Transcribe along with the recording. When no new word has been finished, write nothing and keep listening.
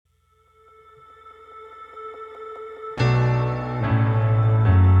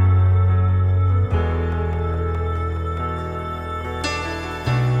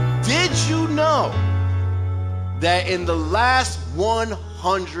that in the last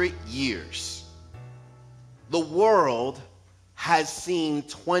 100 years, the world has seen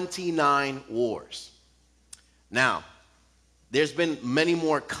 29 wars. Now, there's been many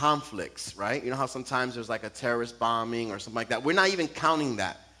more conflicts, right? You know how sometimes there's like a terrorist bombing or something like that? We're not even counting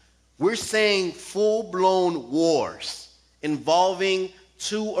that. We're saying full-blown wars involving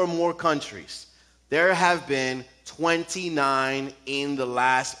 2 or more countries. There have been 29 in the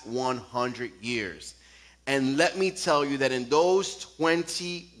last 100 years. And let me tell you that in those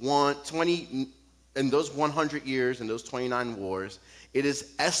 100 years, in those 29 wars, it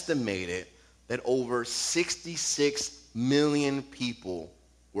is estimated that over 66 million people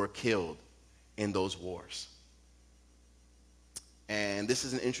were killed in those wars. And this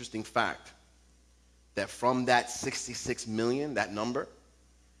is an interesting fact, that from that 66 million, that number,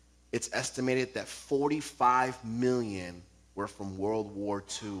 it's estimated that 45 million were from World War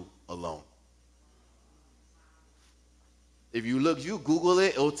II alone. If you look, you Google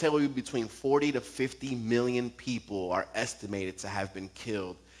it, it'll tell you between 40 to 50 million people are estimated to have been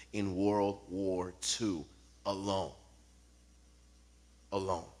killed in World War II alone.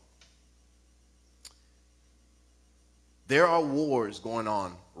 There are wars going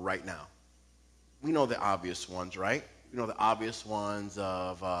on right now. We know the obvious ones, right? We know the obvious ones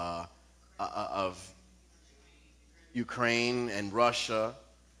of Ukraine and Russia,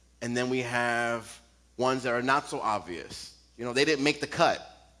 and then we have ones that are not so obvious. You know, they didn't make the cut.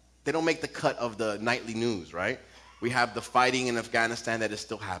 They don't make the cut of the nightly news, right? We have the fighting in Afghanistan that is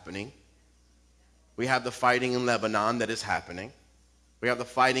still happening. We have the fighting in Lebanon that is happening. We have the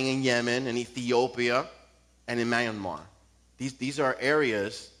fighting in Yemen and Ethiopia and in Myanmar. These are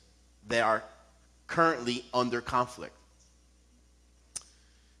areas that are currently under conflict.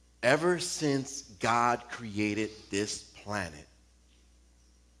 Ever since God created this planet,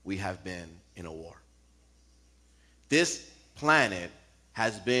 we have been in a war. This planet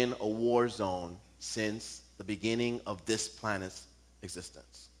has been a war zone since the beginning of this planet's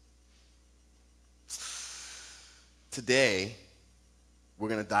existence. Today, we're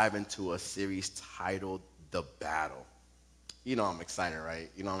going to dive into a series titled The Battle. You know I'm excited,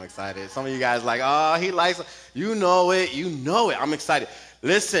 right? You know I'm excited. Some of you guys like, oh, he likes it. You know it. I'm excited.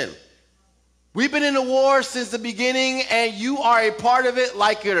 Listen, we've been in a war since the beginning, and you are a part of it,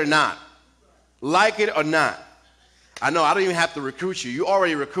 like it or not. Like it or not. I know, I don't even have to recruit you. You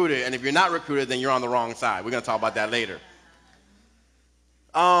already recruited, and if you're not recruited, then you're on the wrong side. We're going to talk about that later.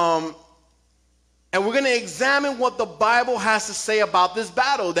 And we're going to examine what the Bible has to say about this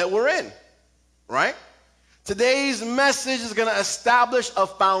battle that we're in, right? Today's message is going to establish a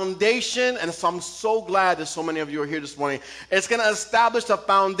foundation, and so I'm so glad that so many of you are here this morning. It's going to establish a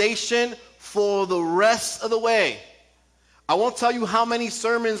foundation for the rest of the way. I won't tell you how many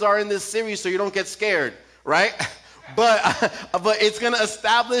sermons are in this series so you don't get scared, right? But it's going to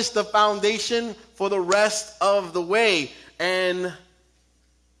establish the foundation for the rest of the way. And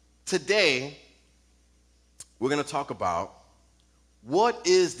today, we're going to talk about what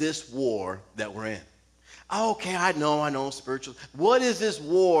is this war that we're in. Okay, I know, spiritual. What is this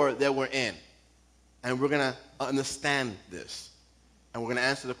war that we're in? And we're going to understand this. And we're going to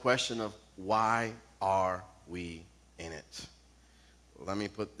answer the question of why are we in it? Let me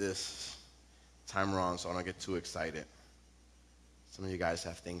put this timer on so I don't get too excited. Some of you guys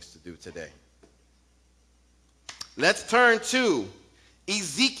have things to do today. Let's turn to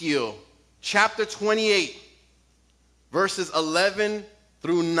Ezekiel chapter 28, verses 11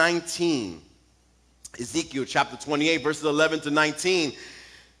 through 19. Ezekiel chapter 28, verses 11 to 19.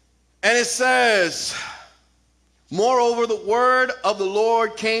 And it says, moreover, the word of the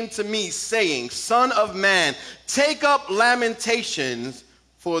Lord came to me, saying, Son of man, take up lamentations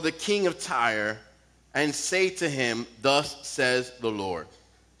for the king of Tyre, and say to him, thus says the Lord,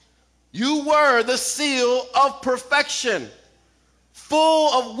 you were the seal of perfection,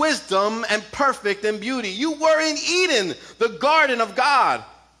 full of wisdom and perfect in beauty. You were in Eden, the garden of God.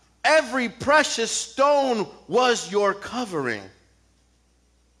 Every precious stone was your covering.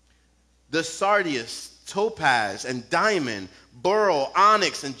 The sardius, topaz, and diamond, beryl,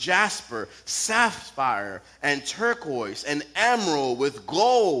 onyx, and jasper, sapphire, and turquoise, and emerald with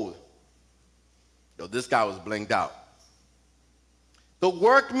gold. Yo, this guy was blinged out. The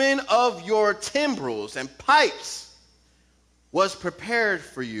workman of your timbrels and pipes was prepared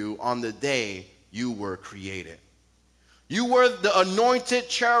for you on the day you were created. You were the anointed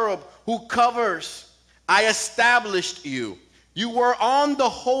cherub who covers. I established you. You were on the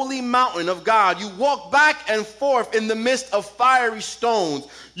holy mountain of God. You walked back and forth in the midst of fiery stones.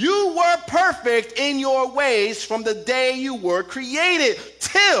 You were perfect in your ways from the day you were created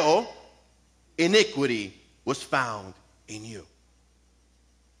till iniquity was found in you.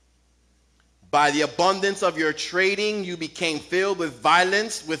 By the abundance of your trading, you became filled with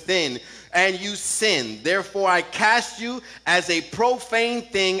violence within, and you sinned. Therefore, I cast you as a profane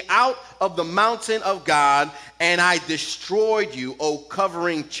thing out of the mountain of God, and I destroyed you, O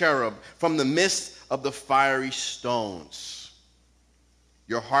covering cherub, from the midst of the fiery stones.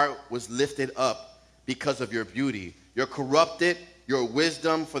 Your heart was lifted up because of your beauty. You corrupted your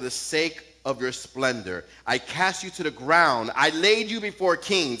wisdom for the sake of your splendor. I cast you to the ground. I laid you before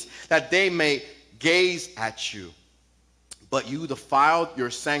kings that they may gaze at you. But you defiled your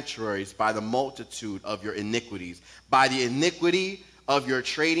sanctuaries by the multitude of your iniquities. By the iniquity of your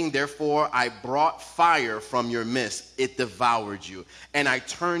trading, therefore, I brought fire from your midst. It devoured you. And I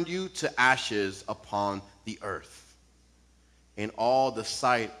turned you to ashes upon the earth. In all the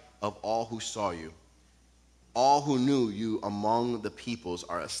sight of all who saw you, all who knew you among the peoples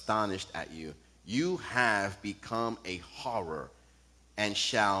are astonished at you. You have become a horror and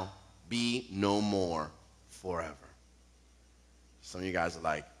shall be no more forever. Some of you guys are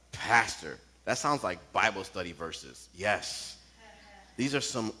like, Pastor, that sounds like Bible study verses. Yes. These are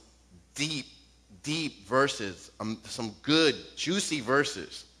some deep, deep verses, some good, juicy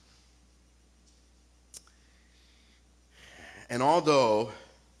verses. And although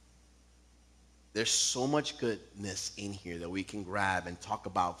there's so much goodness in here that we can grab and talk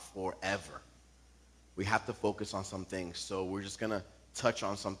about forever, we have to focus on some things. So we're just going to touch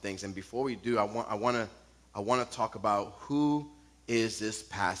on some things. And before we do, I want to talk about who is this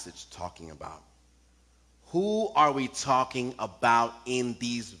passage talking about? Who are we talking about in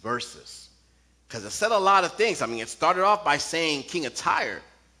these verses? Because it said a lot of things. I mean, it started off by saying King of Tyre,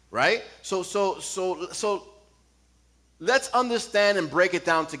 right? So let's understand and break it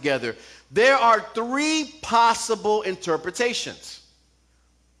down together. There are three possible interpretations.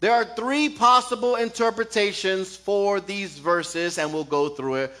 There are three possible interpretations for these verses, and we'll go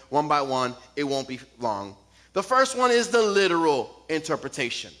through it one by one. It won't be long. The first one is the literal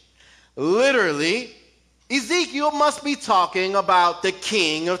interpretation. Literally, Ezekiel must be talking about the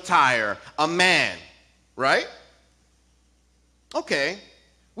king of Tyre, a man, right? Okay.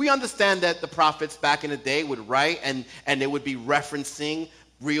 We understand that the prophets back in the day would write and they would be referencing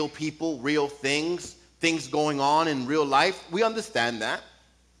real people, real things going on in real life. We understand that.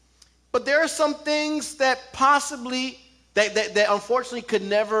 But there are some things that possibly, that unfortunately could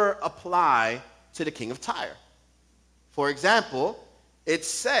never apply to the king of Tyre. For example, it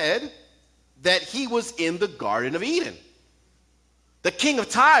said that he was in the Garden of Eden. The king of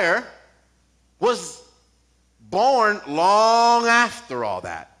Tyre was born long after all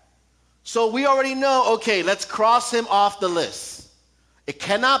that. So we already know, okay, let's cross him off the list. It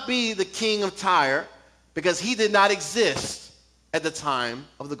cannot be the king of Tyre because he did not exist at the time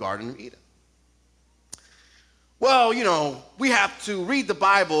of the Garden of Eden. Well, we have to read the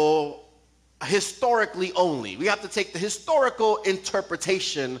Bible historically only. We have to take the historical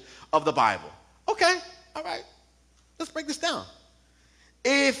interpretation of the Bible. Okay, all right. Let's break this down.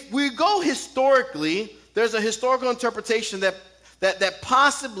 If we go historically, there's a historical interpretation that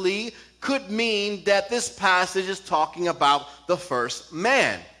possibly could mean that this passage is talking about the first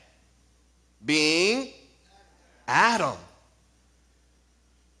man, being Adam.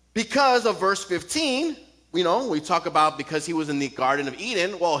 Because of verse 15, we talk about because he was in the Garden of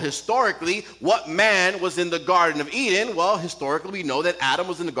Eden. Well, historically, what man was in the Garden of Eden? Well, historically, we know that Adam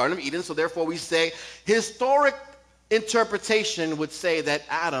was in the Garden of Eden, so therefore we say historic interpretation would say that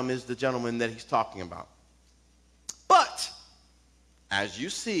Adam is the gentleman that he's talking about. But, as you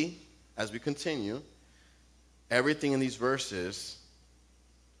see, as we continue, everything in these verses,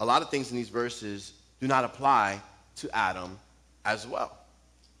 a lot of things in these verses do not apply to Adam as well.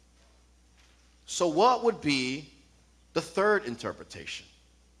 So what would be the third interpretation?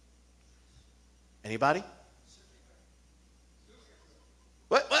 Anybody?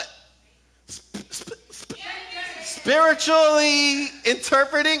 What? Spiritually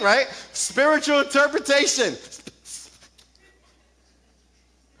interpreting, right? Spiritual interpretation.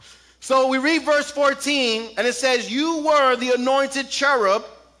 So we read verse 14, and it says, you were the anointed cherub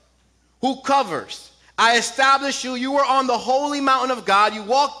who covers. I established you. You were on the holy mountain of God. You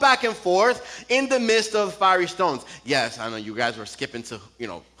walked back and forth in the midst of fiery stones. Yes, I know you guys were skipping to,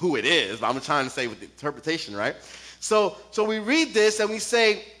 who it is. But I'm trying to say with the interpretation, right? So we read this and we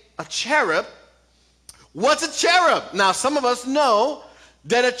say, a cherub. What's a cherub? Now, some of us know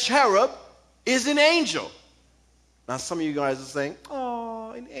that a cherub is an angel. Now, some of you guys are saying,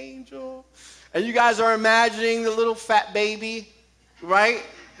 oh, an angel. And you guys are imagining the little fat baby, right?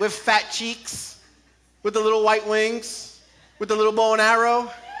 With fat cheeks. With the little white wings, with the little bow and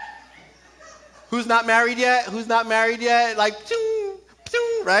arrow. Who's not married yet? Who's not married yet? Like, pshing,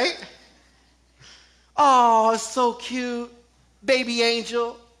 pshing, right? Oh, it's so cute. Baby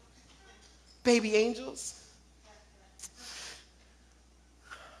angel. Baby angels.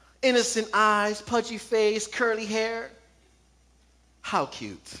 Innocent eyes, pudgy face, curly hair. How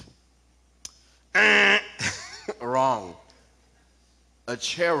cute. Wrong. A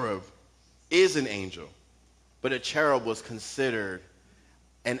cherub is an angel, but a cherub was considered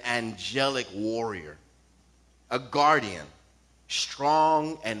an angelic warrior, a guardian,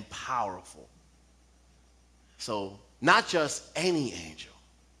 strong and powerful. So, not just any angel.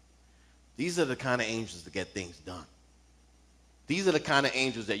 These are the kind of angels that get things done. These are the kind of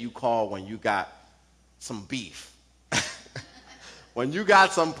angels that you call when you got some beef. When you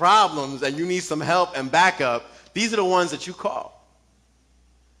got some problems and you need some help and backup, these are the ones that you call.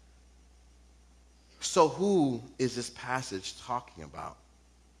 So who is this passage talking about?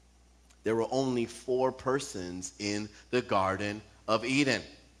 There were only 4 persons in the Garden of Eden.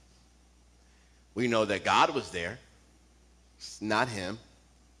 We know that God was there. It's not him.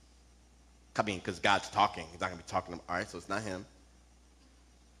 I mean, because God's talking. He's not going to be talking. All right, so it's not him.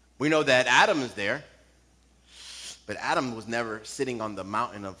 We know that Adam is there. But Adam was never sitting on the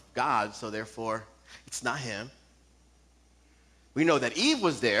mountain of God, so therefore, it's not him. We know that Eve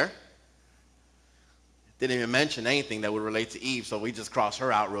was there. Didn't even mention anything that would relate to Eve, so we just cross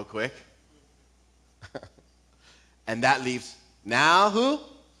her out real quick. And that leaves, now who?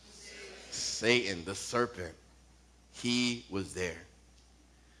 Satan, the serpent. He was there.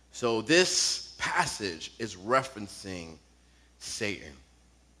 So this passage is referencing Satan.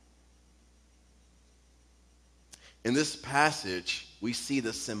 In this passage, we see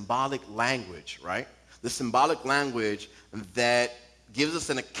the symbolic language, right? The symbolic language that gives us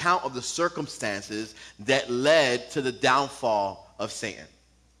an account of the circumstances that led to the downfall of Satan.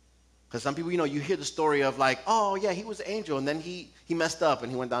 Because some people, you hear the story of like, oh yeah, he was an angel, and then he messed up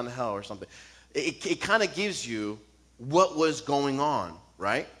and he went down to hell or something. It kind of gives you what was going on,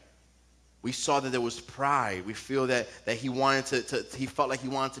 right? We saw that there was pride. We feel that he wanted he felt like he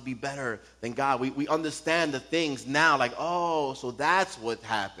wanted to be better than God. We understand the things now, like, oh, so that's what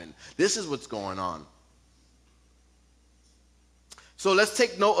happened. This is what's going on. So let's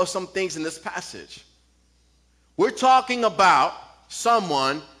take note of some things in this passage. We're talking about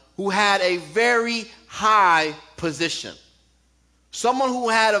someone who had a very high position. Someone who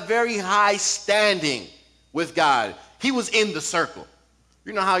had a very high standing with God. He was in the circle.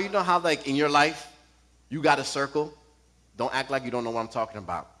 You know how like in your life, you got a circle? Don't act like you don't know what I'm talking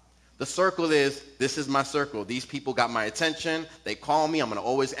about. The circle is, this is my circle. These people got my attention. They call me, I'm going to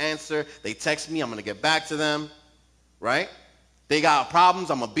always answer. They text me, I'm going to get back to them. Right? They got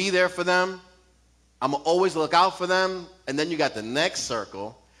problems, I'm going to be there for them. I'm going to always look out for them. And then you got the next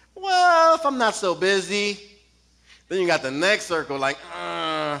circle. Well, if I'm not so busy. Then you got the next circle like,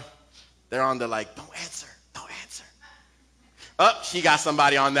 they're on the like, don't answer. Oh, she got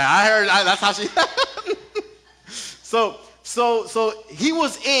somebody on that. I heard, that's how she, So he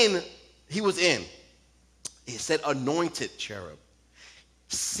was in. It said anointed cherub.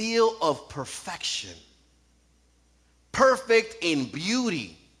 Seal of perfection. Perfect in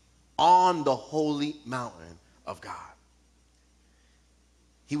beauty on the holy mountain of God.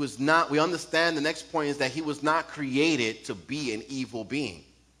 He was not, we understand the next point is that he was not created to be an evil being.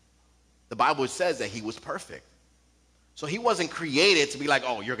 The Bible says that he was perfect. So he wasn't created to be like,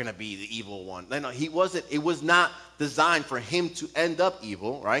 oh, you're going to be the evil one. No, he wasn't. It was not designed for him to end up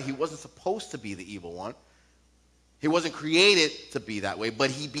evil, right? He wasn't supposed to be the evil one. He wasn't created to be that way,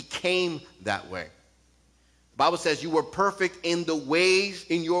 but he became that way. The Bible says you were perfect in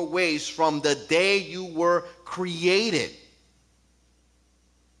your ways from the day you were created.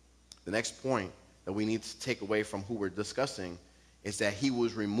 The next point that we need to take away from who we're discussing is that he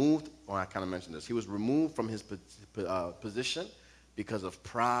was removed, I kind of mentioned this, he was removed from his position because of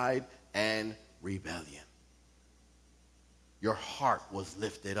pride and rebellion. Your heart was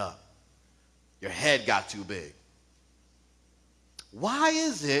lifted up. Your head got too big. Why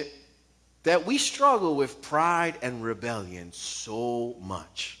is it that we struggle with pride and rebellion so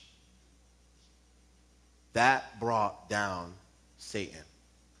much? That brought down Satan.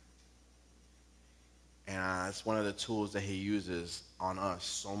 And it's one of the tools that he uses on us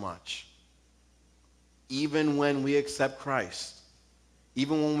so much. Even when we accept Christ,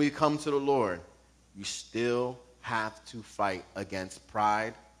 even when we come to the Lord, you still have to fight against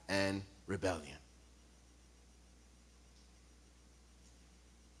pride and rebellion.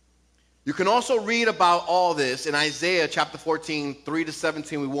 You can also read about all this in Isaiah chapter 14,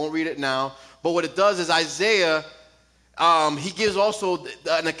 3-17. We won't read it now. But what it does is Isaiah, he gives also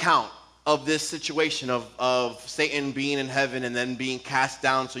an account of this situation of Satan being in heaven and then being cast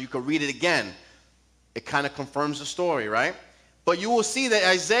down, so you can read it again. It kind of confirms the story, right? But you will see that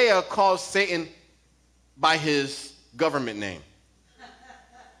Isaiah calls Satan by his government name.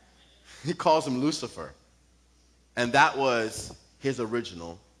 He calls him Lucifer. And that was his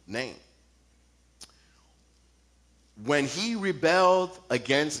original name. When he rebelled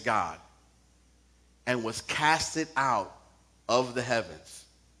against God and was casted out of the heavens,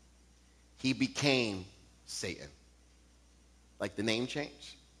 he became Satan. Like the name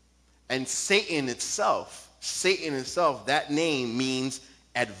changed. And Satan itself, that name means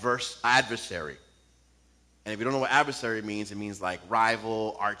adversary. And if you don't know what adversary means, it means like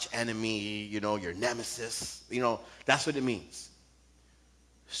rival, arch enemy, your nemesis. That's what it means.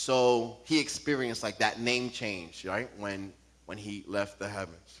 So he experienced like that name change, right? When he left the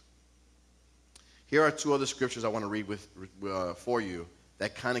heavens. Here are two other scriptures I want to read for you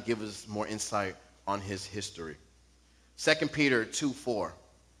that kind of give us more insight on his history. 2 Peter 2:4.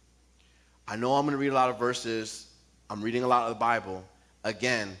 I know I'm going to read a lot of verses. I'm reading a lot of the Bible.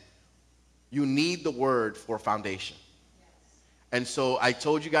 Again, you need the word for foundation. Yes. And so I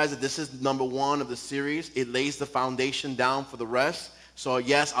told you guys that this is number 1 of the series. It lays the foundation down for the rest. So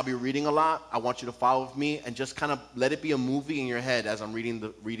yes, I'll be reading a lot. I want you to follow with me and just kind of let it be a movie in your head as I'm reading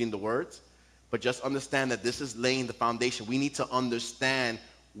the words. But just understand that this is laying the foundation. We need to understand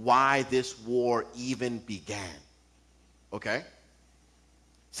why this war even began. Okay?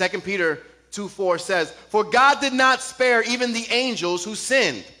 2 Peter 2:4 says, "For God did not spare even the angels who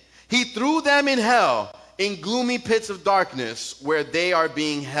sinned. He threw them in hell, in gloomy pits of darkness, where they are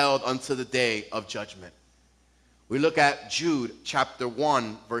being held until the day of judgment." We look at Jude chapter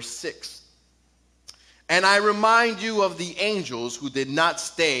 1, verse 6. "And I remind you of the angels who did not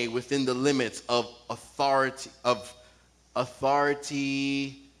stay within the limits of authority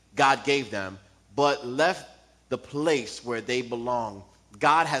God gave them, but left the place where they belong.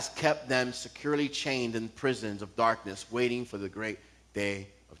 God has kept them securely chained in prisons of darkness, waiting for the great day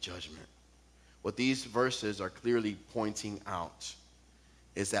of judgment." What these verses are clearly pointing out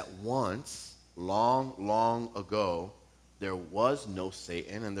is that once, long, long ago, there was no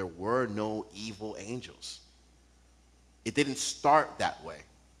Satan and there were no evil angels. It didn't start that way.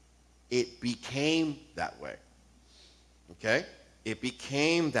 It became that way. Okay? It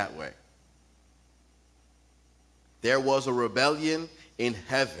became that way. There was a rebellion in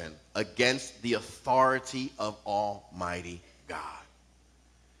heaven against the authority of Almighty God.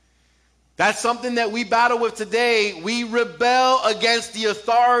 That's something that we battle with today. We rebel against the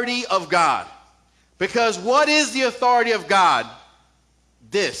authority of God. Because what is the authority of God?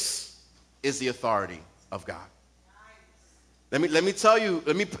 This is the authority of God. Let me tell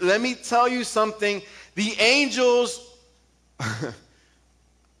you something. The angels,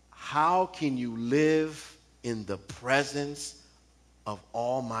 how can you live in the presence of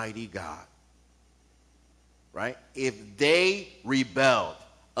Almighty God? Right? If they rebelled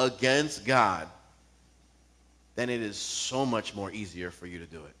against God, then it is so much more easier for you to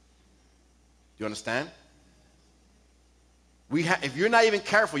do it. Do you understand? If you're not even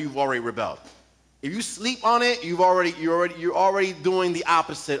careful, you've already rebelled. If you sleep on it, you're already doing the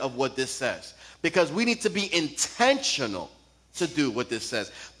opposite of what this says. Because we need to be intentional to do what this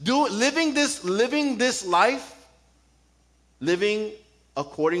says. Living this life, living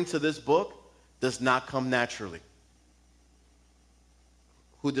according to this book, does not come naturally.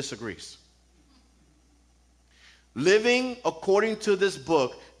 Who disagrees? Living according to this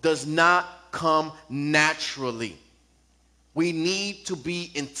book does not come naturally. We need to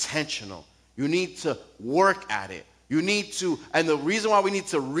be intentional. You need to work at it. And the reason why we need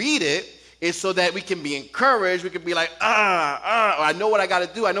to read it is so that we can be encouraged. We can be like, I know what I got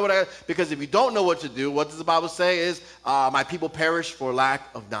to do. Because if you don't know what to do, what does the Bible say is, my people perish for lack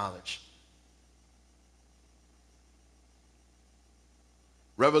of knowledge.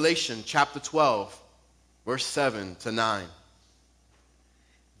 Revelation chapter 12, verse 7 to 9.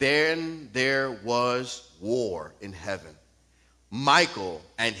 Then there was war in heaven. Michael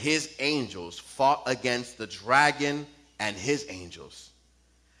and his angels fought against the dragon and his angels.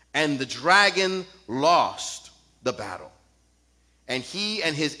 And the dragon lost the battle. And he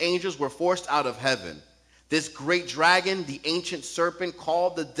and his angels were forced out of heaven. This great dragon, the ancient serpent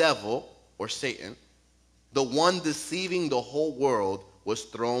called the devil, or Satan, the one deceiving the whole world, was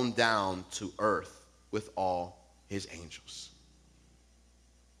thrown down to earth with all his angels.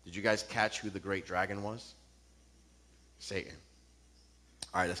 Did you guys catch who the great dragon was? Satan.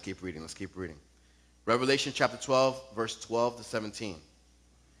 All right, let's keep reading. Revelation chapter 12, verse 12 to 17.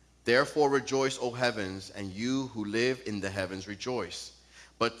 Therefore rejoice, O heavens, and you who live in the heavens rejoice.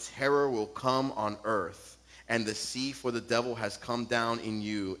 but terror will come on earth and the sea, for the devil has come down in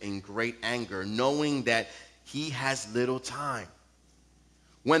you in great anger, knowing that he has little time.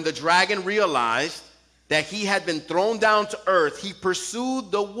 When the dragon realized that he had been thrown down to earth, he pursued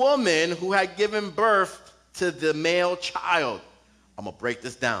the woman who had given birth to the male child. I'm going to break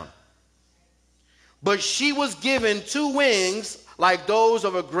this down. But she was given 2 wings like those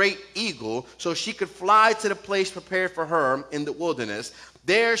of a great eagle, so she could fly to the place prepared for her in the wilderness.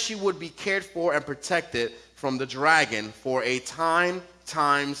 There she would be cared for and protected from the dragon for a time,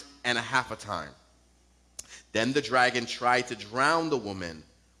 times, and a half a time. Then the dragon tried to drown the woman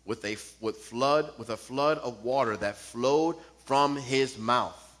with a flood of water that flowed from his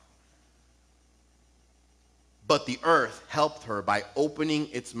mouth. But the earth helped her by opening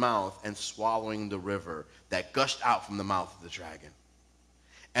its mouth and swallowing the river that gushed out from the mouth of the dragon.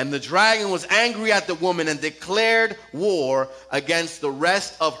 And the dragon was angry at the woman and declared war against the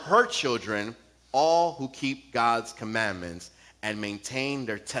rest of her children, all who keep God's commandments and maintain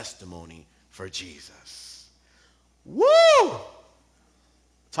their testimony for Jesus. Woo!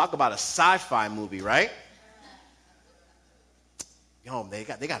 Talk about a sci-fi movie, right? Yo, they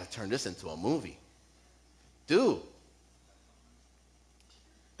got to turn this into a movie. Dude.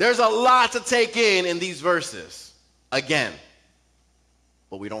 There's a lot to take in these verses. Again.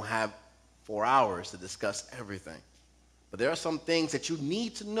 But we don't have 4 hours to discuss everything. But there are some things that you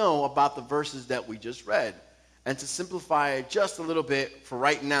need to know about the verses that we just read. And to simplify it just a little bit for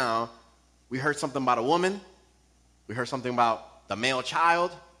right now, we heard something about a woman. We heard something about the male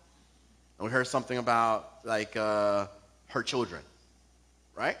child. And we heard something about, her children.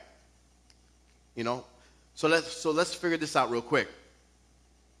 Right? You know? So let's figure this out real quick.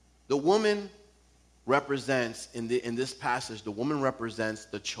 The woman represents, in this passage, the woman represents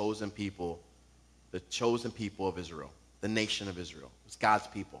the chosen people of Israel, the nation of Israel. It's God's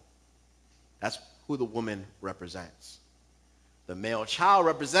people. That's who the woman represents. The male child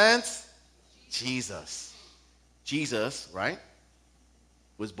represents Jesus. Jesus, right,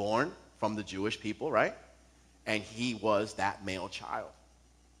 was born from the Jewish people, right? And he was that male child.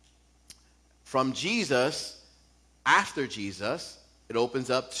 From Jesus, after Jesus, it opens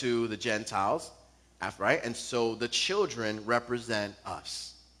up to the Gentiles, right? And so the children represent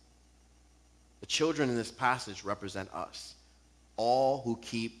us. The children in this passage represent us. All who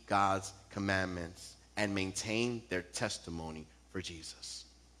keep God's commandments and maintain their testimony for Jesus.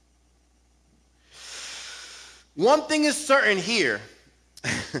 One thing is certain here.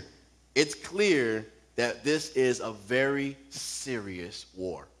 It's clear that this is a very serious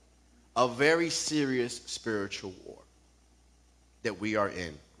war. A very serious spiritual war that we are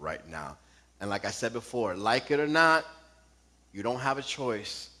in right now. And like I said before, like it or not, you don't have a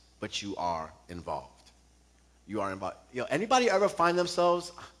choice, but you are involved. You are involved. Anybody ever find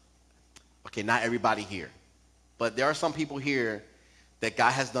themselves, okay, not everybody here, but there are some people here that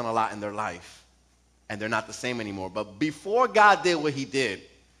God has done a lot in their life, and they're not the same anymore. But before God did what he did,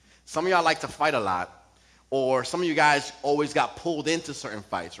 some of y'all like to fight a lot, or some of you guys always got pulled into certain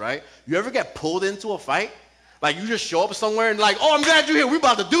fights, right? You ever get pulled into a fight? Like you just show up somewhere and like, oh, I'm glad you're here. We're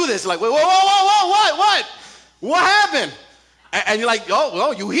about to do this. Like, wait, whoa, what? What happened? And you're like,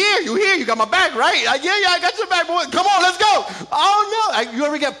 oh, you here. You got my back, right? Like, yeah, I got your back, boy. Come on, let's go. Oh, no. Like, you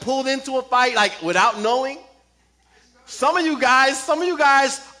ever get pulled into a fight, like, without knowing? Some of you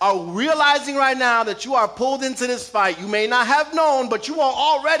guys are realizing right now that you are pulled into this fight. You may not have known, but you are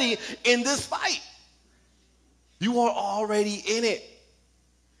already in this fight. You are already in it.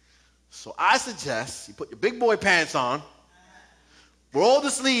 So I suggest you put your big boy pants on, roll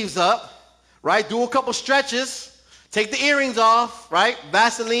the sleeves up, right? Do a couple stretches, take the earrings off, right?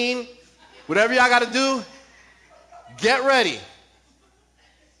 Vaseline, whatever y'all got to do. Get ready.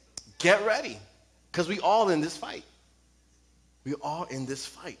 Get ready. Because we all in this fight. We all in this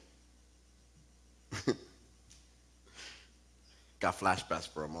fight. Got flashbacks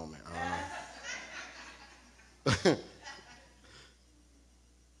for a moment. I don't know.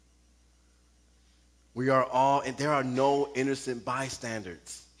 We are all, and there are no innocent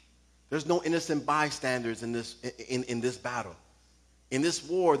bystanders. There's no innocent bystanders in this battle. In this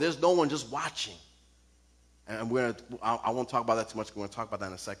war, there's no one just watching. And I won't talk about that too much. We're going to talk about that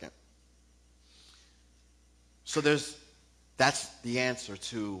in a second. So that's the answer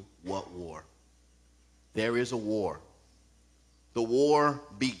to what war. There is a war. The war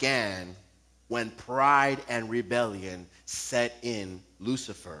began when pride and rebellion set in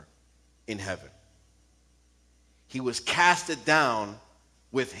Lucifer in heaven. He was casted down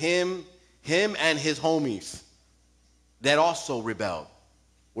with him and his homies that also rebelled.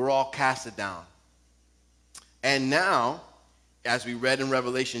 We're all casted down. And now as we read in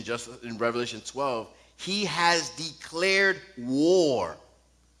Revelation, just in Revelation 12, he has declared war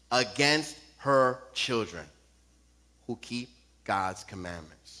against her children who keep God's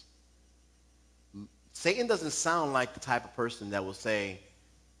commandments. Satan doesn't sound like the type of person that will say,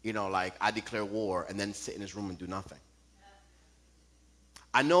 like, I declare war and then sit in his room and do nothing.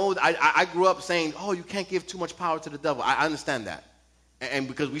 I know, I grew up saying, oh, you can't give too much power to the devil. I understand that. And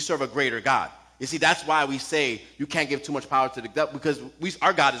because we serve a greater God. You see, that's why we say you can't give too much power to the devil, because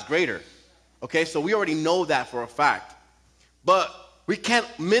our God is greater. Okay, so we already know that for a fact. But we can't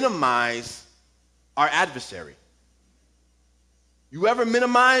minimize our adversary. You ever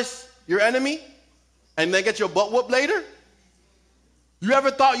minimize your enemy and then get your butt whooped later? You ever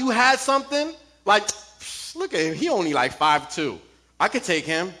thought you had something? Like, look at him, he only like 5'2". I could take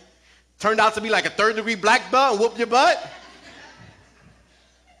him. Turned out to be like a 3rd-degree black belt and whoop your butt.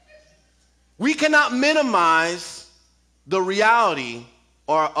 We cannot minimize the reality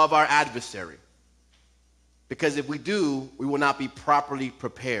of our adversary. Because if we do, we will not be properly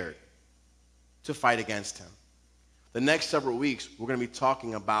prepared to fight against him. The next several weeks, we're going to be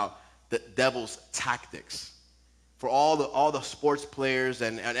talking about the devil's tactics. For all the sports players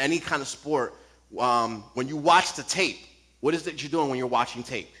and any kind of sport, when you watch the tape, what is it you're doing when you're watching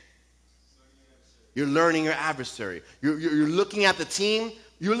tape? You're learning your adversary. You're looking at the team.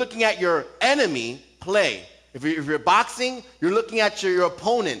 You're looking at your enemy play. If you're boxing, you're looking at your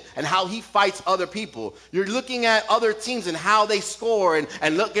opponent and how he fights other people. You're looking at other teams and how they score and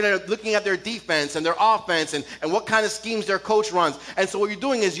looking at their defense and their offense and what kind of schemes their coach runs. And so what you're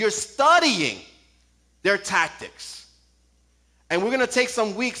doing is you're studying their tactics. And we're going to take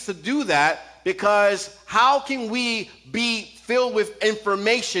some weeks to do that, because how can we be filled with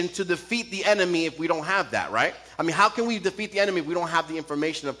information to defeat the enemy if we don't have that, right? I mean, how can we defeat the enemy if we don't have the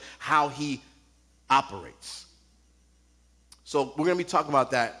information of how he operates? So we're going to be talking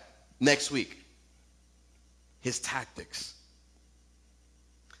about that next week. His tactics.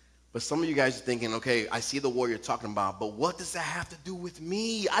 But some of you guys are thinking, okay, I see the war you're talking about, but what does that have to do with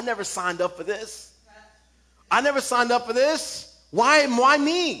me? I never signed up for this. I never signed up for this. Why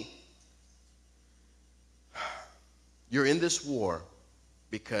me? You're in this war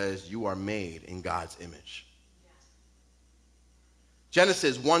because you are made in God's image.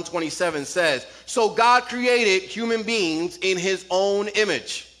 Genesis 1:27 says, so God created human beings in his own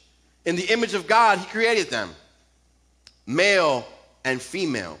image. In the image of God, he created them. Male and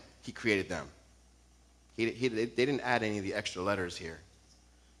female, he created them. They didn't add any of the extra letters here.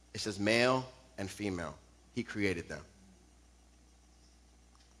 It says male and female. He created them.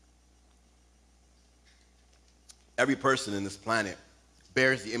 Every person in this planet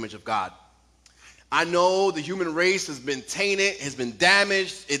bears the image of God. I know the human race has been tainted, has been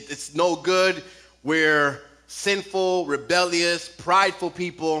damaged. It's no good. We're sinful, rebellious, prideful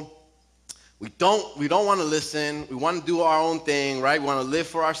people. We don't want to listen. We want to do our own thing, right? We want to live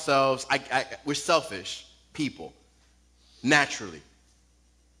for ourselves. We're selfish people, naturally.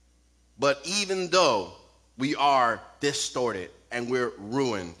 But even though we are distorted and we're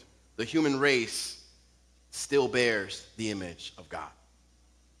ruined, the human race still bears the image of God.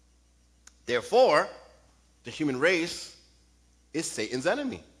 Therefore, the human race is Satan's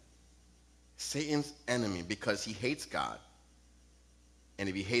enemy. Satan's enemy, because he hates God. And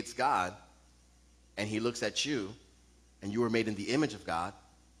if he hates God and he looks at you and you were made in the image of God,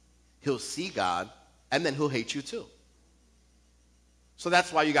 he'll see God and then he'll hate you too. So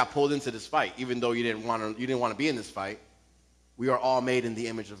that's why you got pulled into this fight, even though you didn't want to be in this fight. We are all made in the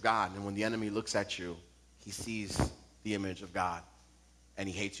image of God, and when the enemy looks at you, he sees the image of God and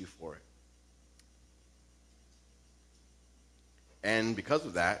he hates you for it. And because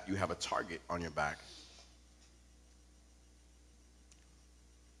of that, you have a target on your back.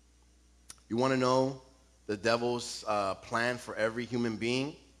 You want to know the devil's plan for every human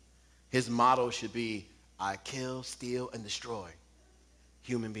being? His motto should be, I kill, steal, and destroy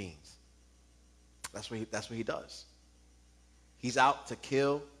human beings. That's what he does. He's out to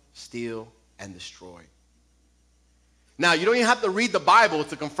kill, steal, and destroy. Now, you don't even have to read the Bible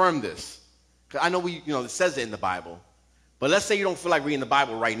to confirm this. Because I know it says it in the Bible. But let's say you don't feel like reading the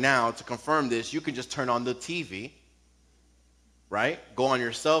Bible right now. To confirm this, you can just turn on the TV, right? Go on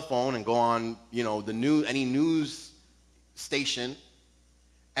your cell phone and go on, any news station,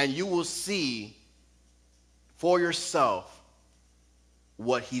 and you will see for yourself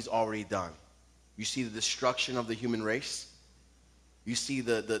what he's already done. You see the destruction of the human race. You see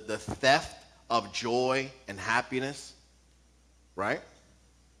the theft of joy and happiness, right?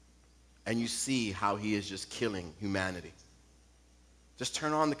 And you see how he is just killing humanity. Just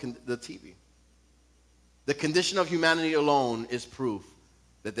turn on the TV. The condition of humanity alone is proof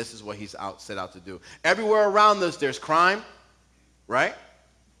that this is what he's set out to do. Everywhere around us, there's crime, right?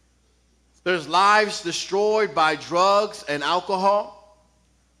 There's lives destroyed by drugs and alcohol.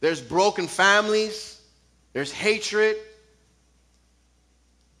 There's broken families. There's hatred.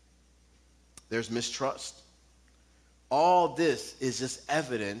 There's mistrust. All this is just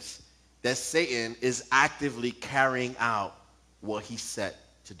evidence that Satan is actively carrying out what he set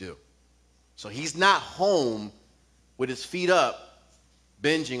to do. So he's not home with his feet up,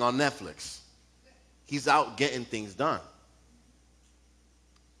 binging on Netflix. He's out getting things done.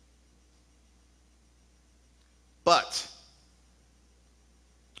 But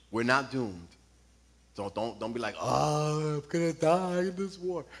we're not doomed. So don't be like, oh, I'm going to die in this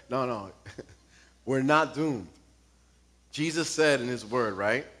war. No. We're not doomed. Jesus said in his word,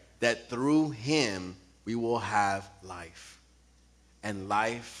 right, that through him we will have life, and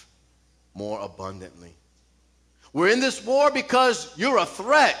life more abundantly. We're in this war because you're a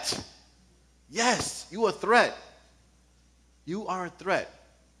threat. Yes, you're a threat. You are a threat.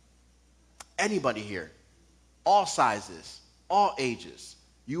 Anybody here, all sizes, all ages,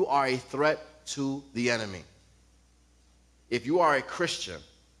 you are a threat to the enemy. If you are a Christian,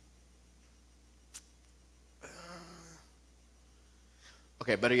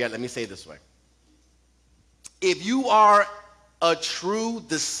 okay, better yet, let me say it this way. If you are a true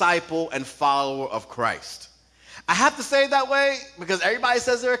disciple and follower of Christ, I have to say it that way because everybody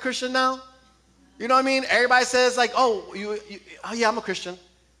says they're a Christian now. You know what I mean? Everybody says like, oh, oh yeah, I'm a Christian.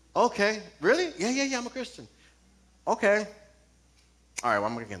 Okay, really? Yeah, I'm a Christian. Okay. All right, well,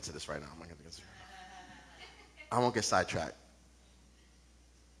 I'm going to get into this right now. I won't get sidetracked.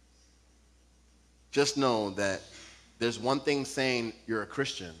 Just know that there's one thing saying you're a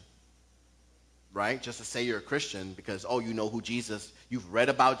Christian, right? Just to say you're a Christian because, oh, you know who Jesus, you've read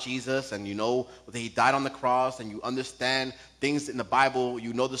about Jesus and you know that he died on the cross and you understand things in the Bible,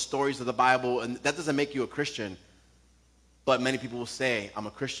 you know the stories of the Bible, and that doesn't make you a Christian. But many people will say, I'm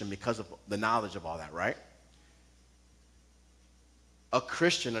a Christian because of the knowledge of all that, right? A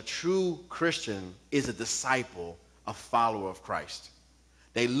Christian, a true Christian, is a disciple, a follower of Christ.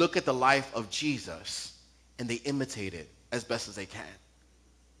 They look at the life of Jesus and they imitate it as best as they can.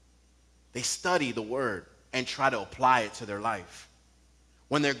 They study the word and try to apply it to their life.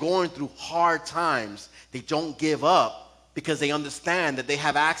 When they're going through hard times, they don't give up because they understand that they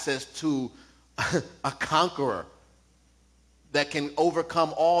have access to a conqueror that can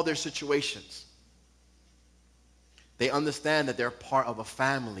overcome all their situations. They understand that they're part of a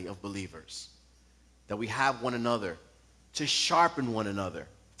family of believers, that we have one another to sharpen one another,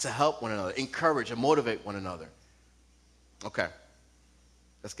 to help one another, encourage and motivate one another. Okay,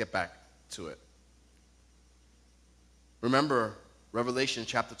 let's get back to it. Remember, Revelation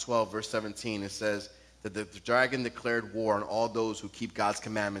chapter 12, verse 17, it says that the dragon declared war on all those who keep God's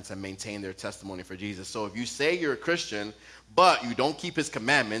commandments and maintain their testimony for Jesus. So if you say you're a Christian, but you don't keep his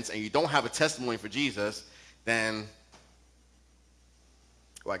commandments and you don't have a testimony for Jesus, then,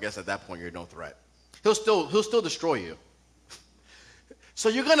 well, I guess at that point you're no threat. He'll still destroy you. So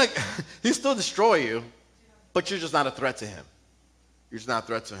he'll still destroy you, but you're just not a threat to him. You're just not a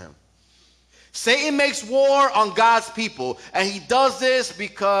threat to him. Satan makes war on God's people, and he does this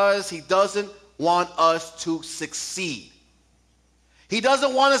because he doesn't want us to succeed. He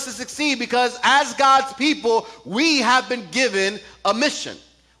doesn't want us to succeed because as God's people, we have been given a mission.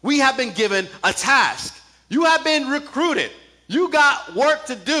 We have been given a task. You have been recruited. You got work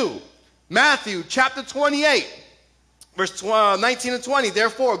to do. Matthew chapter 28, verse 19 and 20.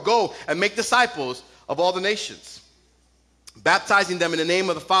 Therefore, go and make disciples of all the nations, baptizing them in the name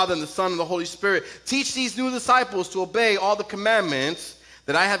of the Father and the Son and the Holy Spirit. Teach these new disciples to obey all the commandments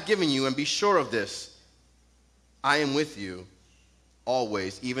that I have given you, and be sure of this: I am with you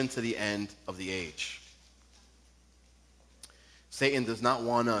always, even to the end of the age. Satan does not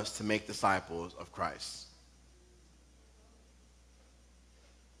want us to make disciples of Christ.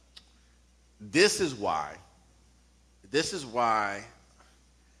 This is why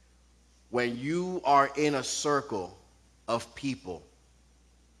when you are in a circle of people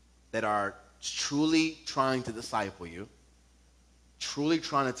that are truly trying to disciple you, truly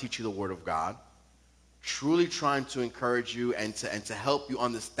trying to teach you the Word of God, truly trying to encourage you and to help you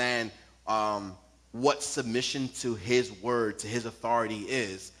understand what submission to His Word, to His authority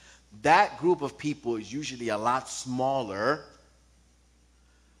is, that group of people is usually a lot smaller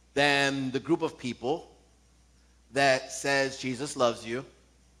than the group of people that says Jesus loves you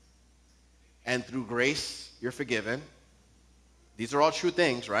and through grace you're forgiven. These are all true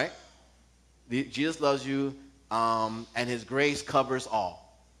things, right? Jesus loves you and his grace covers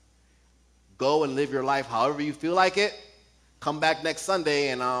all. Go and live your life however you feel like it. Come back next Sunday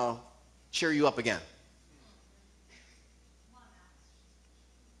and I'll cheer you up again.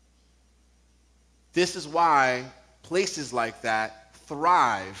 This is why places like that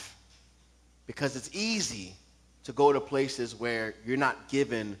thrive, because it's easy to go to places where you're not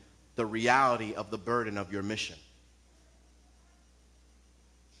given the reality of the burden of your mission.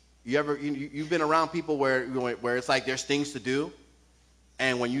 You've been around people where it's like there's things to do,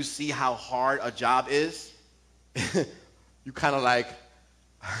 and when you see how hard a job is, you kind of like,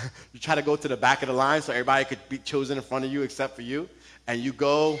 you try to go to the back of the line so everybody could be chosen in front of you except for you, and you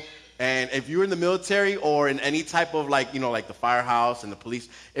go, and if you're in the military or in any type of like the firehouse and the police,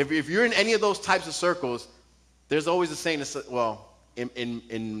 if you're in any of those types of circles, there's always a saying, well,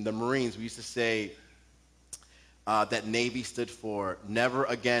 in the Marines, we used to say that Navy stood for never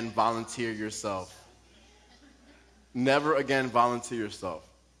again volunteer yourself. Never again volunteer yourself.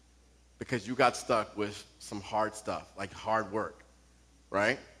 Because you got stuck with some hard stuff, like hard work,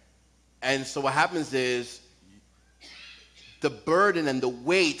 right? And so what happens is the burden and the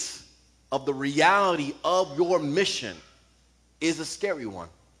weight of the reality of your mission is a scary one.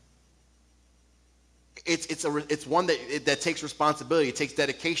 It's one that takes responsibility, it takes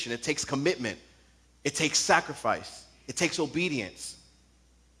dedication, it takes commitment, it takes sacrifice, it takes obedience.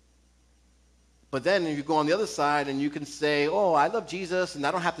 But then if you go on the other side and you can say, oh, I love Jesus and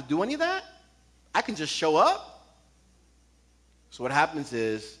I don't have to do any of that. I can just show up. So what happens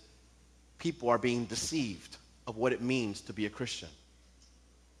is people are being deceived of what it means to be a Christian.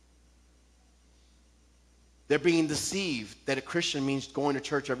 They're being deceived that a Christian means going to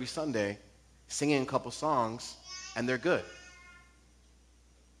church every Sunday, singing a couple songs, and they're good.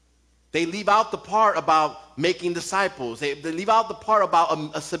 They leave out the part about making disciples. They leave out the part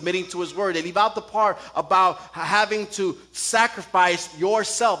about submitting to his word. They leave out the part about having to sacrifice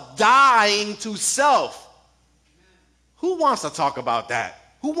yourself, dying to self. Who wants to talk about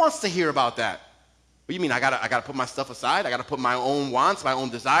that? Who wants to hear about that? What do you mean? I gotta put my stuff aside? I gotta put my own wants, my own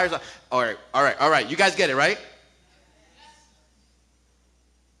desires? All right. You guys get it, right?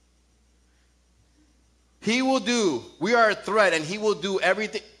 He will do. We are a threat, and he will do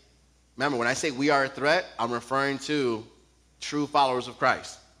everything. Remember, when I say we are a threat, I'm referring to true followers of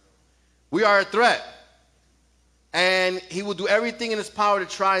Christ. We are a threat. And he will do everything in his power to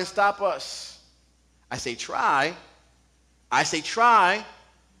try and stop us. I say try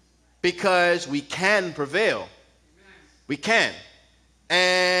because we can prevail. We can.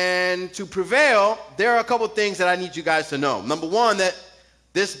 And to prevail, there are a couple things that I need you guys to know. Number one, that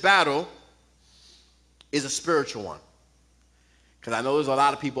this battle is a spiritual one. Because I know there's a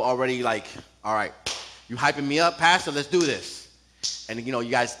lot of people already like, all right, you hyping me up, Pastor, let's do this. And, you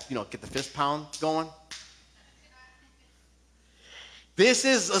guys, get the fist pound going. This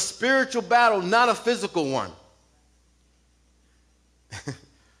is a spiritual battle, not a physical one.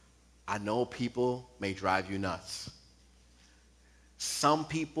 I know people may drive you nuts. Some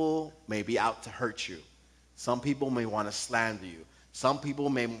people may be out to hurt you. Some people may want to slander you. Some people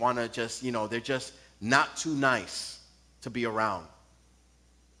may want to just, they're just not too nice to be around.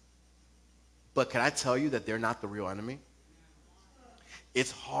 But can I tell you that they're not the real enemy?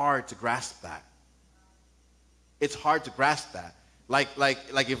 It's hard to grasp that. It's hard to grasp that. Like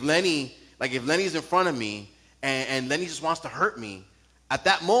if Lenny's in front of me and Lenny just wants to hurt me, at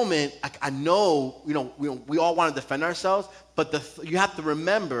that moment, I know, we all want to defend ourselves, but you have to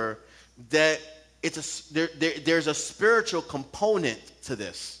remember that there's a spiritual component to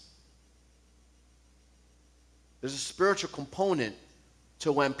this. There's a spiritual component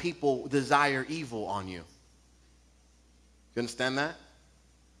to when people desire evil on you. You understand that?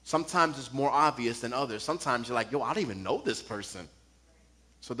 Sometimes it's more obvious than others. Sometimes you're like, yo, I don't even know this person.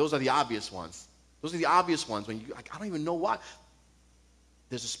 So those are the obvious ones. Those are the obvious ones when you I don't even know why.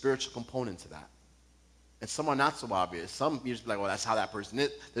 There's a spiritual component to that. And some are not so obvious. Some you just be like, well, that's how that person is.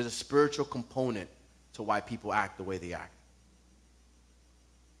 There's a spiritual component to why people act the way they act.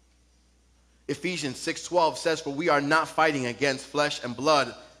 Ephesians 6:12 says, for we are not fighting against flesh and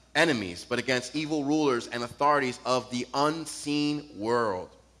blood enemies, but against evil rulers and authorities of the unseen world,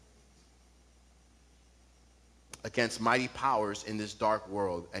 against mighty powers in this dark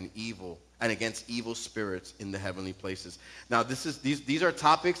world and against evil spirits in the heavenly places. Now, these are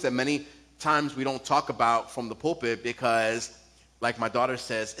topics that many times we don't talk about from the pulpit because, like my daughter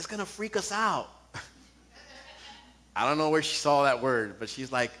says, it's going to freak us out. I don't know where she saw that word, but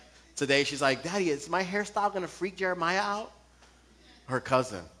today she's like, Daddy, is my hairstyle going to freak Jeremiah out? Her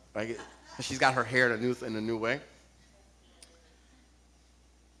cousin, right? She's got her hair in a new way.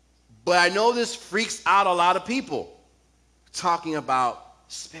 But I know this freaks out a lot of people, talking about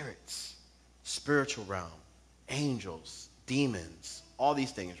spirits, spiritual realm, angels, demons, all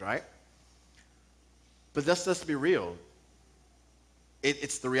these things, right? But let's be real.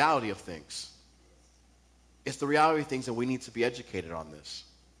 It's the reality of things. It's the reality of things, and we need to be educated on this.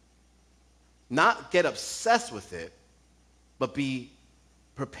 Not get obsessed with it, but be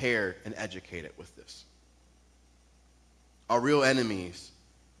prepared and educated with this. Our real enemies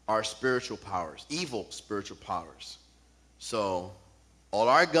are spiritual powers, evil spiritual powers. So, all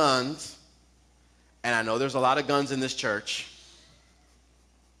our guns, and I know there's a lot of guns in this church.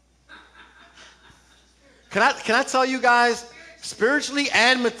 Can I tell you guys, spiritually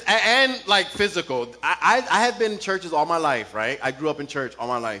and like physical, I have been in churches all my life, right? I grew up in church all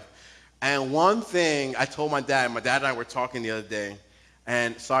my life. And one thing I told my dad and I were talking the other day,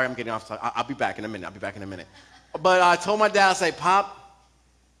 and sorry I'm getting off topic. I'll be back in a minute. But I told my dad, I say, Pop,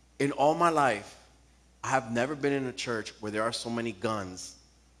 in all my life, I have never been in a church where there are so many guns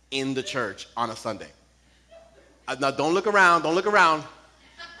in the church on a Sunday. Now don't look around.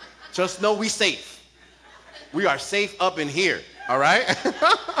 Just know we safe. We are safe up in here, all right?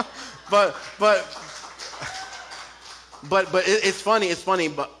 But it's funny,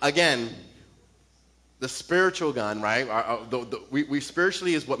 but again, the spiritual gun, right? We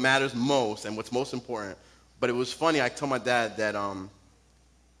spiritually is what matters most and what's most important. But it was funny, I told my dad that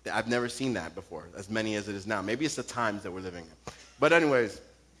I've never seen that before, as many as it is now. Maybe it's the times that we're living in. But anyways,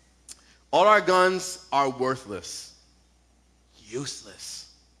 all our guns are worthless, useless.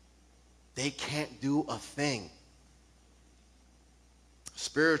 They can't do a thing.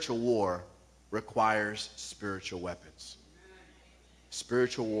 Spiritual war requires spiritual weapons.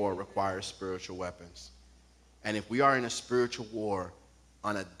 Spiritual war requires spiritual weapons. And if we are in a spiritual war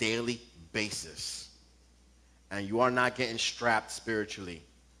on a daily basis, and you are not getting strapped spiritually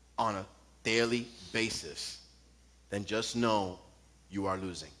on a daily basis, then just know you are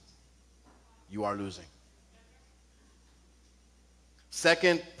losing. You are losing.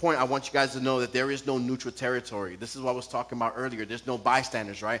 Second point, I want you guys to know that there is no neutral territory. This is what I was talking about earlier. There's no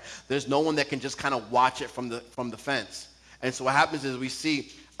bystanders, right? There's no one that can just kind of watch it from the fence. And so what happens is we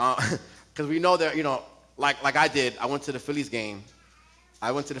see, because we know that, like I did, I went to the Phillies game.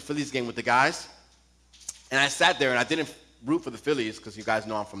 I went to the Phillies game with the guys, and I sat there, and I didn't root for the Phillies, because you guys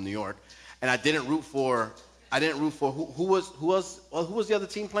know I'm from New York, and I didn't root for who was the other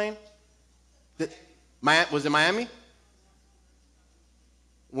team playing? Was it Miami?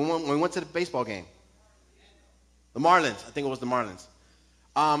 When we went to the baseball game. The Marlins. I think it was the Marlins.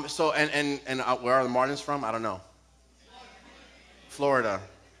 Where are the Marlins from? I don't know. Florida.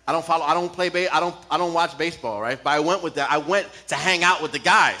 I don't watch baseball, right? But I went to hang out with the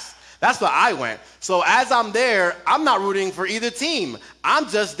guys. That's where I went. So as I'm there, I'm not rooting for either team. I'm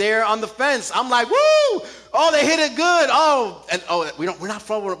just there on the fence. I'm like, woo! Oh, they hit it good. We're not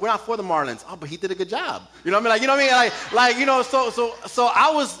for the Marlins. Oh, but he did a good job. You know what I mean? So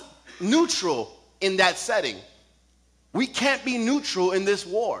I was neutral in that setting. We can't be neutral in this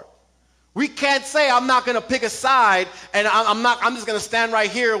war. We can't say I'm not going to pick a side and I'm just going to stand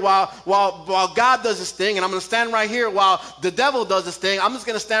right here while God does his thing, and I'm going to stand right here while the devil does his thing. I'm just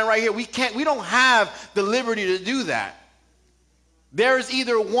going to stand right here. We don't have the liberty to do that. There is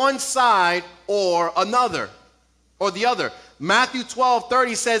either one side or another, or the other. Matthew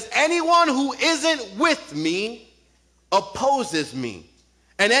 12:30 says, anyone who isn't with me opposes me.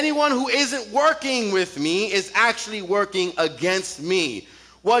 And anyone who isn't working with me is actually working against me.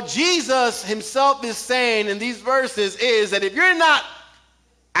 What Jesus himself is saying in these verses is that if you are not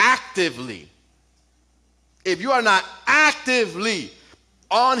actively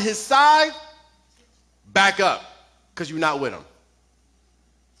on his side, back up, because you're not with him.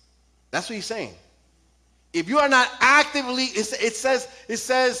 That's what he's saying. If you are not actively, it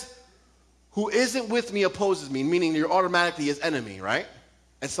says, who isn't with me opposes me, meaning you're automatically his enemy, right?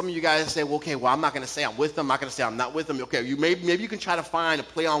 And some of you guys say, well, I'm not going to say I'm with them. I'm not going to say I'm not with them. Okay, maybe you can try to find a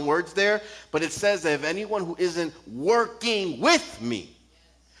play on words there, but it says that if anyone who isn't working with me.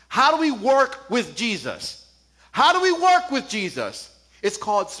 How do we work with Jesus? How do we work with Jesus? It's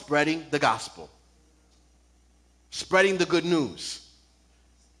called spreading the gospel. Spreading the good news.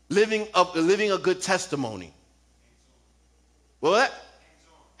 Living a good testimony. What?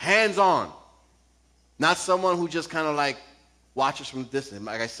 Hands on. Not someone who just kind of like watches from a distance.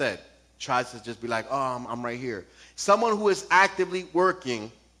 Like I said, tries to just be like, oh, I'm right here. Someone who is actively working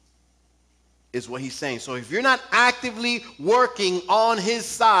is what he's saying. So if you're not actively working on his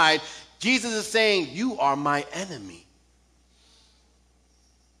side, Jesus is saying, you are my enemy.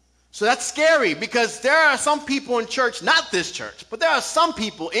 So that's scary, because there are some people in church, not this church, but there are some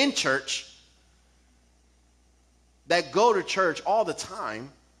people in church that go to church all the time,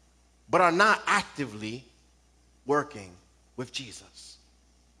 but are not actively working with Jesus.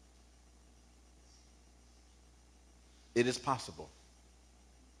 It is possible.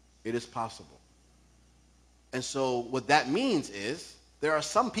 It is possible. And so what that means is there are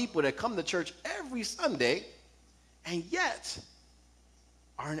some people that come to church every Sunday and yet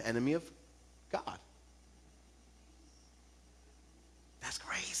are an enemy of God. That's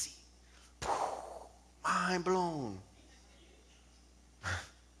crazy. Mind blown.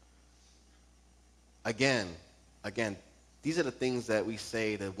 Again, these are the things that we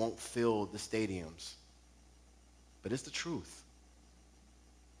say that won't fill the stadiums. But it's the truth.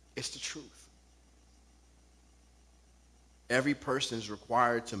 It's the truth. Every person is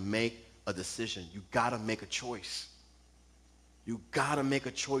required to make a decision. You got to make a choice. You got to make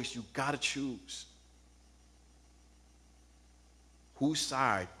a choice. You got to choose. Whose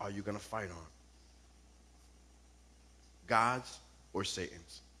side are you going to fight on? God's or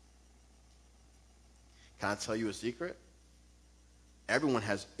Satan's? Can I tell you a secret? Everyone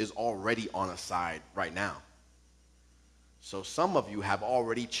is already on a side right now. So some of you have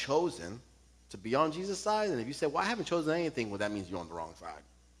already chosen to be on Jesus' side. And if you say, well, I haven't chosen anything, well, that means you're on the wrong side.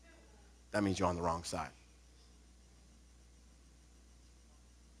 That means you're on the wrong side.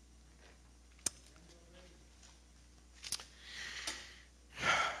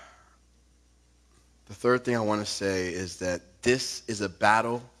 The third thing I want to say is that this is a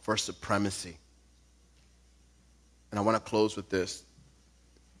battle for supremacy. And I want to close with this.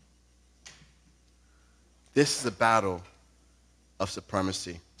 This is a battle of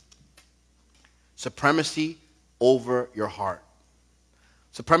supremacy. Supremacy over your heart.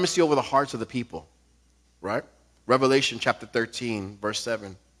 Supremacy over the hearts of the people, right? Revelation chapter 13, verse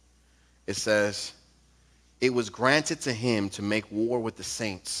 7, it says, it was granted to him to make war with the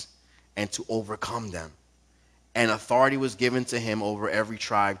saints and to overcome them. And authority was given to him over every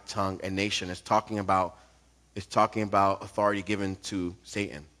tribe, tongue, and nation. It's talking about authority given to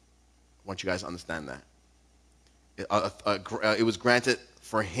Satan. I want you guys to understand that. It was granted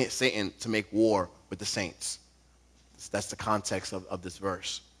for Satan to make war with the saints. That's the context of this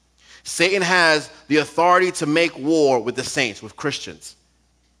verse. Satan has the authority to make war with the saints, with Christians.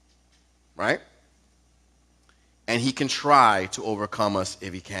 Right? And he can try to overcome us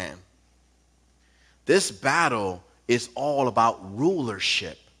if he can. This battle is all about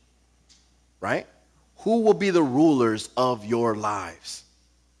rulership. Right? Who will be the rulers of your lives?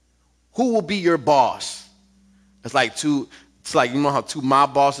 Who will be your boss? It's like you know how two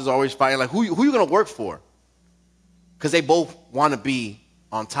mob bosses are always fighting. Like, who you going to work for? Because they both want to be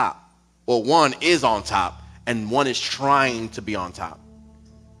on top. Well, one is on top, and one is trying to be on top.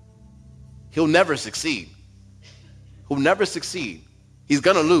 He'll never succeed. He'll never succeed. He's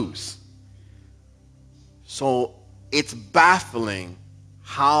going to lose. So it's baffling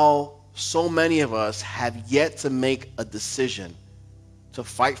how so many of us have yet to make a decision to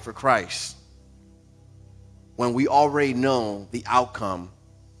fight for Christ when we already know the outcome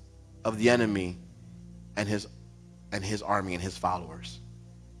of the enemy and his army and his followers.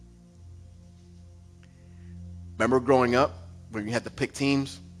 Remember growing up when you had to pick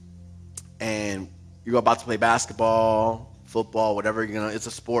teams and you're about to play basketball, football, whatever, it's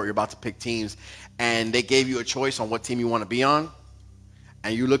a sport, you're about to pick teams, and they gave you a choice on what team you want to be on,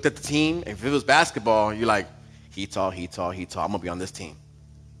 and you looked at the team, and if it was basketball, you're like, he tall, I'm going to be on this team.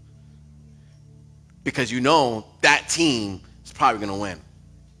 Because you know that team is probably going to win.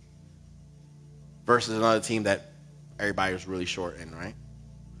 Versus another team that everybody is really short in, right?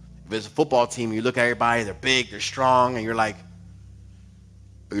 If it's a football team, you look at everybody, they're big, they're strong, and you're like,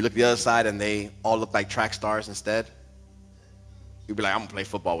 or you look at the other side and they all look like track stars instead. You'd be like, I'm going to play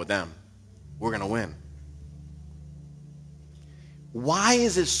football with them. We're going to win. Why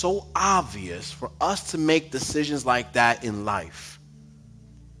is it so obvious for us to make decisions like that in life?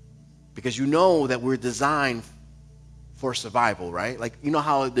 Because you know that we're designed for survival, right? Like, you know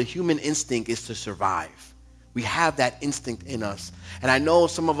how the human instinct is to survive. We have that instinct in us. And I know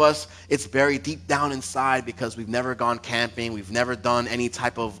some of us, it's buried deep down inside because we've never gone camping, we've never done any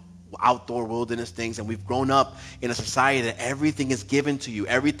type of outdoor wilderness things, and we've grown up in a society that everything is given to you,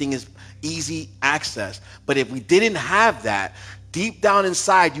 everything is easy access. But if we didn't have that, deep down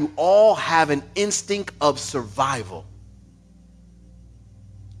inside, you all have an instinct of survival.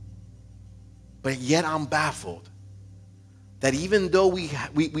 But yet I'm baffled that even though we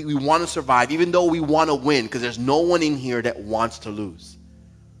want to survive, even though we want to win, because there's no one in here that wants to lose.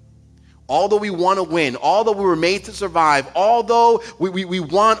 Although we want to win, although we were made to survive, although we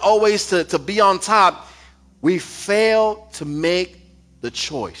want always to be on top, we fail to make the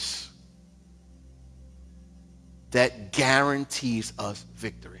choice that guarantees us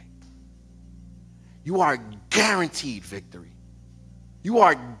victory. you are guaranteed victory. You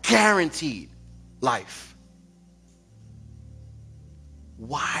are guaranteed life.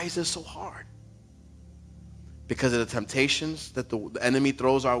 Why is it so hard? Because of the temptations that the enemy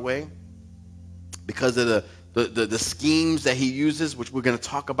throws our way, because of the schemes that he uses, which we're going to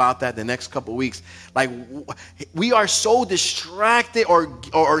talk about that the next couple of weeks. Like, we are so distracted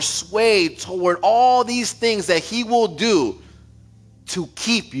or swayed toward all these things that he will do to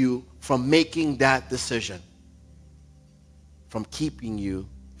keep you from making that decision, from keeping you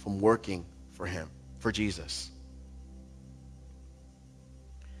from working for him, for Jesus.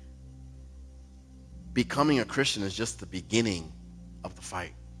 Becoming a Christian is just the beginning of the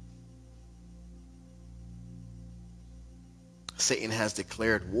fight. Satan has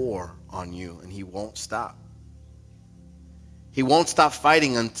declared war on you, and he won't stop. He won't stop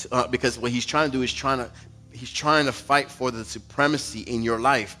fighting because what he's trying to do is he's trying to fight for the supremacy in your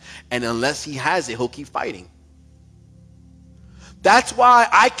life. And unless he has it, he'll keep fighting. That's why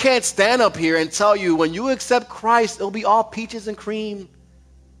I can't stand up here and tell you when you accept Christ, it'll be all peaches and cream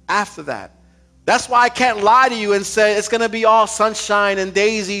after that. That's why I can't lie to you and say it's going to be all sunshine and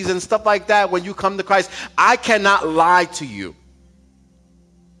daisies and stuff like that when you come to Christ. I cannot lie to you.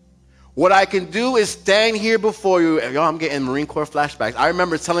 What I can do is stand here before you. Yo, I'm getting Marine Corps flashbacks. I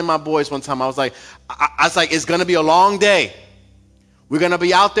remember telling my boys one time, I was like, it's going to be a long day. We're going to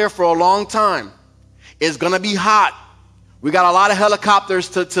be out there for a long time. It's going to be hot. We got a lot of helicopters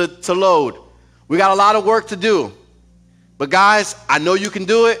to load. We got a lot of work to do. But guys, I know you can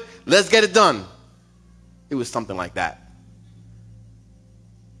do it. Let's get it done. It was something like that.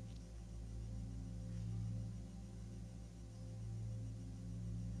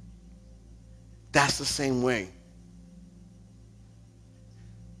 That's the same way.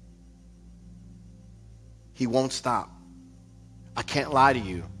 He won't stop. I can't lie to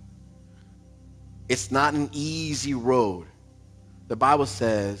you. It's not an easy road. The Bible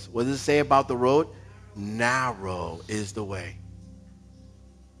says, what does it say about the road? Narrow is the way.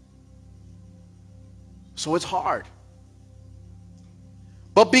 So it's hard.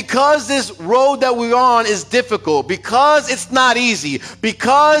 But because this road that we're on is difficult, because it's not easy,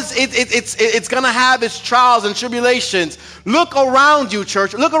 because it's going to have its trials and tribulations, look around you,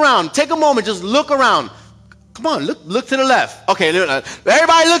 church. Look around. Take a moment. Just look around. Come on, look to the left. Okay,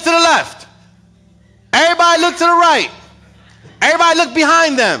 everybody look to the left. Everybody look to the right. Everybody look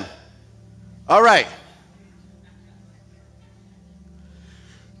behind them. All right.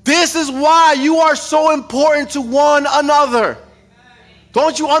 This is why you are so important to one another.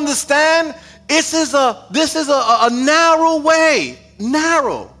 Don't you understand? This is a narrow way.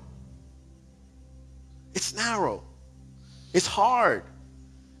 Narrow. It's narrow. It's hard.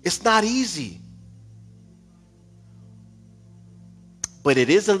 It's not easy. But it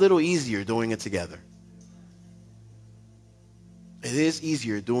is a little easier doing it together. It is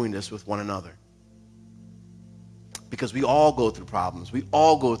easier doing this with one another. Because we all go through problems. We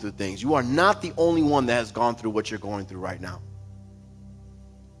all go through things. You are not the only one that has gone through what you're going through right now.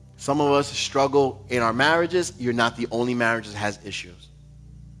 Some of us struggle in our marriages. You're not the only marriage that has issues.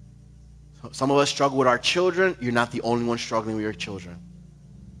 Some of us struggle with our children. You're not the only one struggling with your children.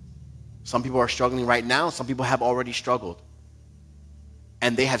 Some people are struggling right now. Some people have already struggled.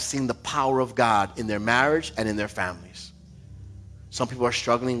 And they have seen the power of God in their marriage and in their families. Some people are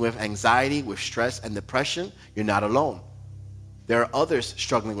struggling with anxiety, with stress and depression. You're not alone. There are others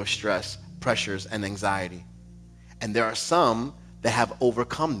struggling with stress, pressures, and anxiety. And there are some that have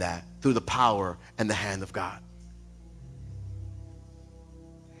overcome that through the power and the hand of God.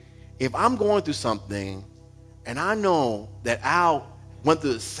 If I'm going through something and I know that Al went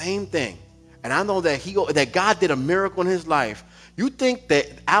through the same thing, and I know that God did a miracle in his life, you think that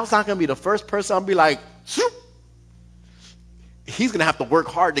Al's not going to be the first person I'll be like, Zoop. He's going to have to work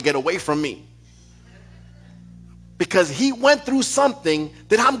hard to get away from me. Because he went through something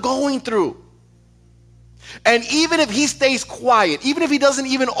that I'm going through. And even if he stays quiet, even if he doesn't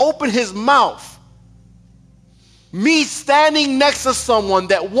even open his mouth, me standing next to someone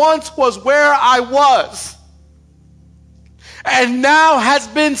that once was where I was and now has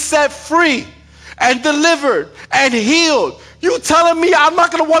been set free and delivered and healed, you telling me I'm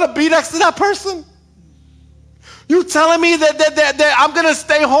not going to want to be next to that person? You telling me that I'm going to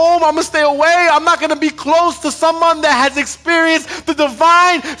stay home, I'm going to stay away, I'm not going to be close to someone that has experienced the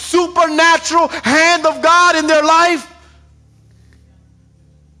divine, supernatural hand of God in their life?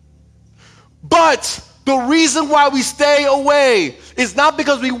 But the reason why we stay away is not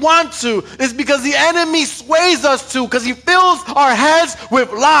because we want to, it's because the enemy sways us to, because he fills our heads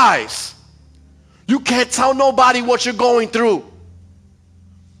with lies. You can't tell nobody what you're going through.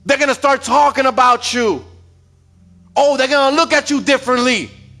 They're going to start talking about you. Oh, they're going to look at you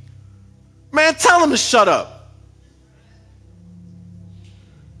differently. Man, tell them to shut up.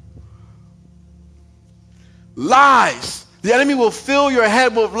 Lies. The enemy will fill your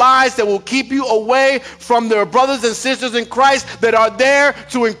head with lies that will keep you away from their brothers and sisters in Christ that are there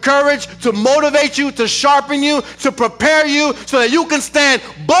to encourage, to motivate you, to sharpen you, to prepare you so that you can stand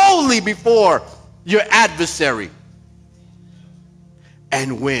boldly before your adversary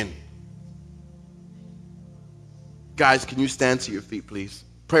and win. Guys, can you stand to your feet, please?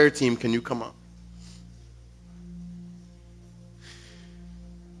 Prayer team, can you come up?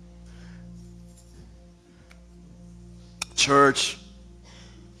 Church,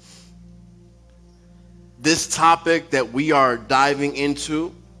 this topic that we are diving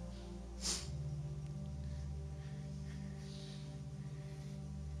into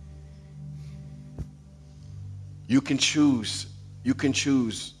you can choose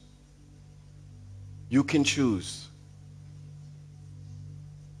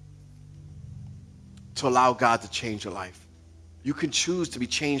to allow God to change your life. You can choose to be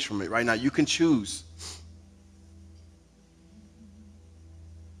changed from it right now. You can choose.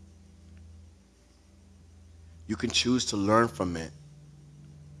 You can choose to learn from it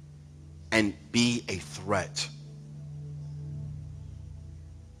and be a threat.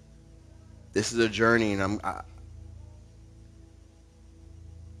 This is a journey, and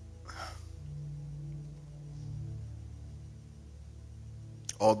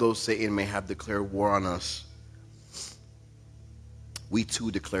although Satan may have declared war on us, we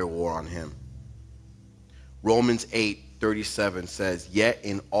too declare war on him. Romans 8:37 says, "Yet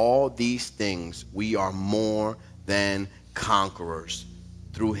in all these things we are more than conquerors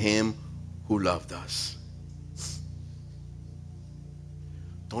through him who loved us."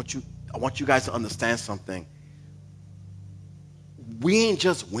 I want you guys to understand something. We ain't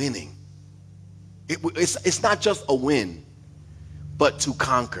just winning. It's not just a win, but to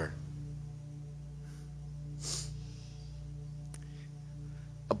conquer.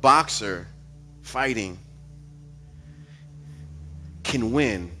 A boxer fighting can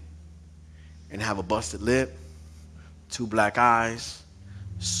win and have a busted lip, 2 black eyes,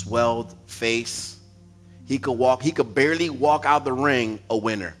 swelled face. He could barely walk out the ring a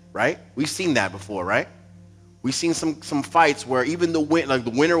winner, right? We've seen that before, right? We've seen some fights where even the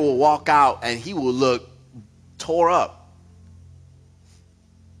winner will walk out and he will look tore up.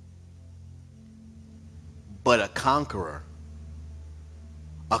 But a conqueror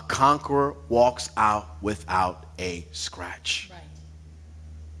walks out without a scratch. Right.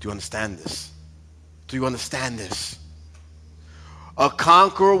 Do you understand this? Do you understand this? A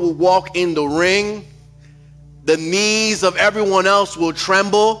conqueror will walk in the ring. The knees of everyone else will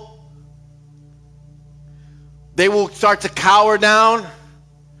tremble. They will start to cower down.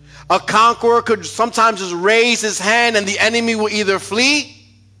 A conqueror could sometimes just raise his hand and the enemy will either flee,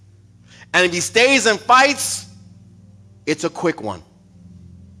 and if he stays and fights, it's a quick one.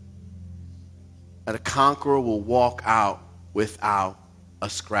 And a conqueror will walk out without a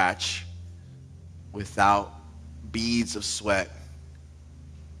scratch, without beads of sweat,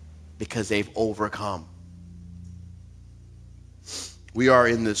 because they've overcome. We are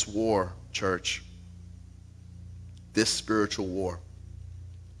in this war, church, this spiritual war.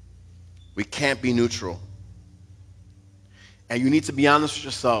 We can't be neutral. And you need to be honest with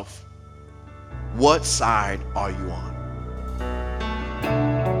yourself. What side are you on?